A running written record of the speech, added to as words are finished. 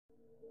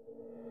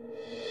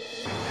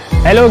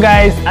Hello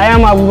guys, I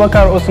am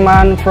Abubakar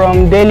Usman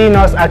from Daily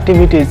Nurse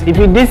Activities. If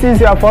this is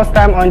your first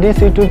time on this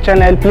YouTube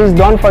channel, please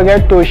don't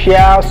forget to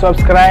share,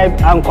 subscribe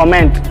and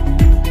comment.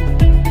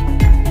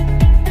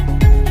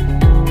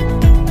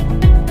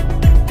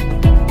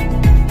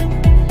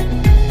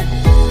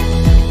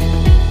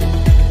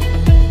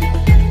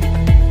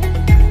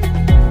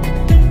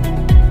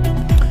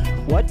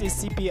 What is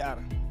CPR?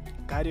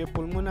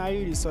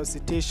 Cardiopulmonary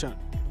resuscitation.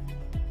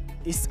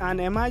 It's an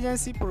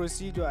emergency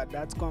procedure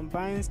that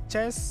combines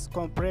chest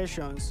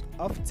compressions,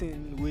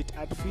 often with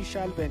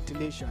artificial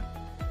ventilation,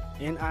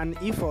 in an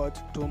effort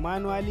to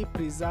manually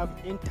preserve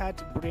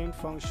intact brain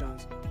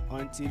functions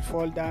until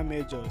further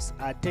measures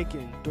are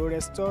taken to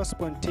restore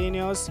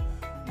spontaneous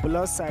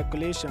blood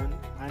circulation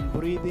and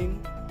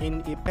breathing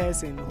in a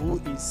person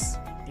who is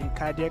in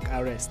cardiac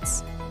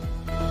arrest.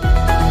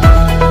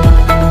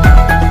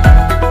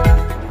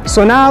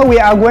 So now we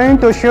are going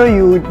to show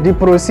you the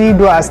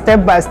procedure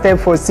step by step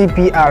for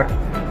CPR.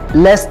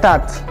 Let's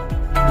start.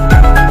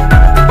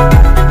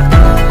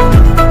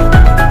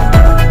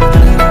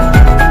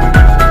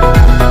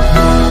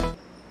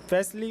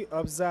 Firstly,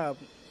 observe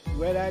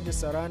whether the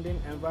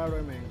surrounding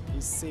environment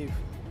is safe.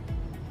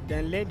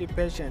 Then lay the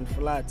patient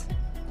flat.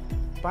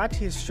 Pat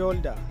his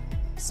shoulder.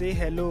 Say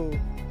hello,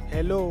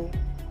 hello,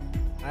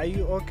 are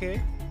you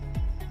okay?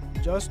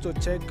 Just to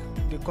check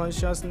the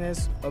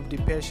consciousness of the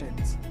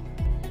patient.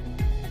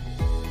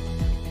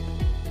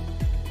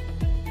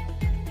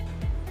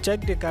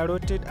 Check the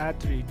carotid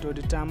artery to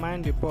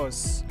determine the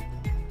pulse.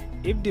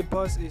 If the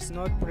pulse is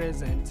not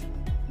present,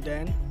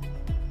 then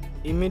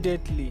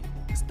immediately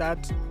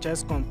start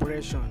chest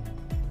compression.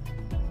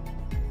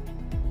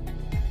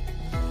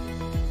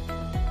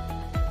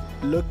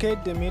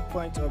 Locate the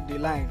midpoint of the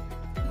line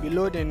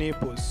below the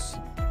nipples.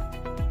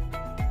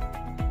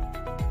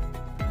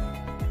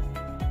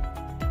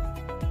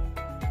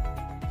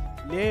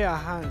 Lay your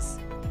hands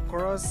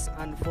crossed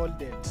and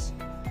folded.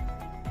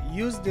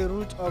 Use the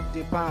root of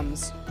the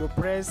palms to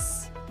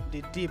press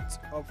the depth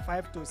of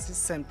 5 to 6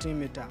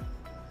 centimeters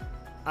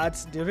at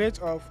the rate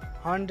of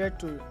 100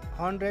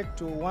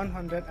 to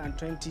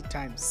 120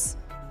 times.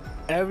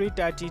 Every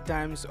 30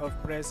 times of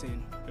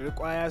pressing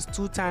requires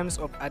 2 times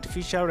of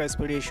artificial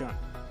respiration.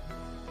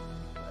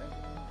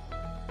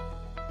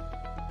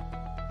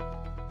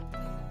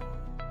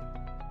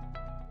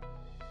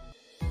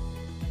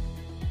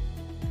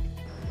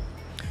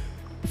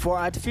 For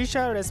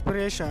artificial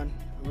respiration,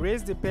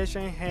 raise the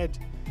patient's head,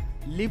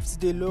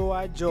 lift the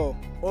lower jaw,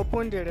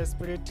 open the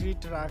respiratory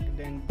tract,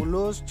 then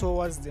blows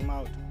towards the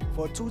mouth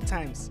for 2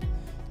 times.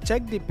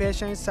 Check the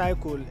patient's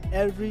cycle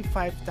every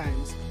 5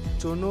 times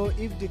to know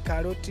if the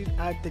carotid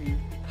artery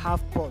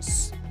have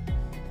pulse.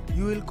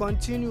 You will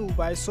continue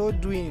by so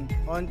doing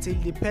until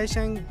the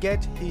patient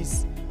gets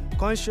his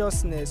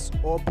consciousness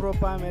or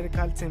proper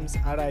medical teams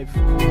arrive.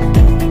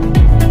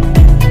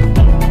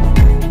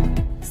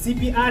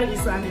 CPR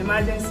is an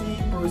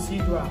emergency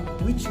procedure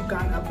which you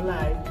can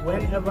apply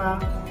whenever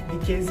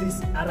the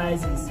cases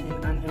arises in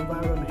an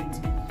environment.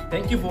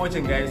 Thank you for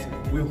watching, guys.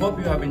 We hope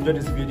you have enjoyed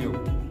this video.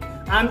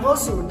 And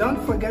also don't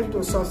forget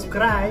to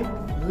subscribe,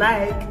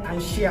 like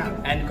and share.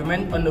 And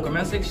comment on the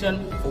comment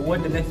section for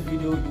what the next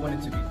video you want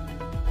it to be.